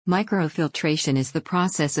Microfiltration is the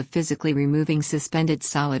process of physically removing suspended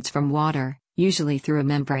solids from water, usually through a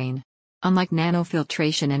membrane. Unlike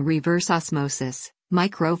nanofiltration and reverse osmosis,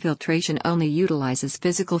 microfiltration only utilizes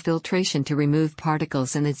physical filtration to remove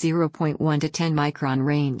particles in the 0.1 to 10 micron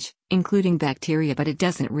range, including bacteria, but it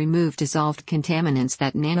doesn't remove dissolved contaminants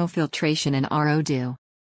that nanofiltration and RO do.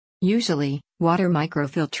 Usually, water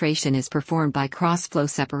microfiltration is performed by cross-flow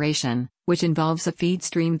separation, which involves a feed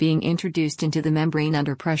stream being introduced into the membrane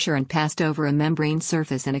under pressure and passed over a membrane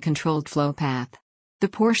surface in a controlled flow path. The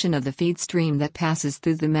portion of the feed stream that passes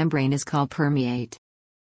through the membrane is called permeate.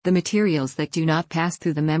 The materials that do not pass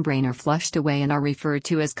through the membrane are flushed away and are referred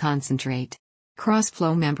to as concentrate.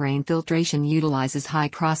 Cross-flow membrane filtration utilizes high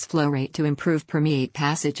cross-flow rate to improve permeate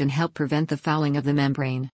passage and help prevent the fouling of the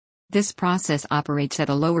membrane. This process operates at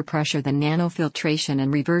a lower pressure than nanofiltration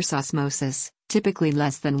and reverse osmosis, typically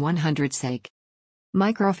less than 100 sec.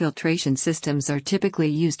 Microfiltration systems are typically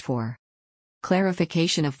used for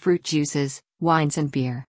clarification of fruit juices, wines and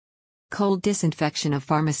beer, cold disinfection of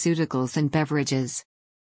pharmaceuticals and beverages,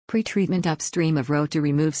 pretreatment upstream of RO to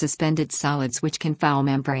remove suspended solids which can foul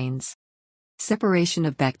membranes, separation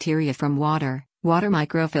of bacteria from water. Water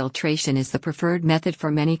microfiltration is the preferred method for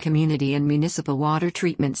many community and municipal water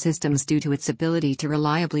treatment systems due to its ability to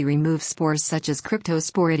reliably remove spores such as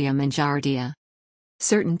Cryptosporidium and Giardia.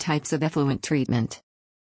 Certain types of effluent treatment.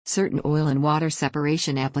 Certain oil and water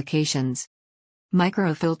separation applications.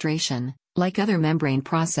 Microfiltration, like other membrane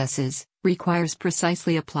processes, requires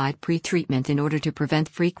precisely applied pretreatment in order to prevent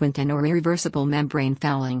frequent and/or irreversible membrane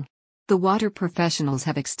fouling. The water professionals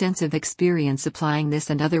have extensive experience applying this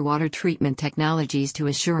and other water treatment technologies to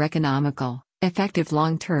assure economical, effective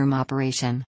long-term operation.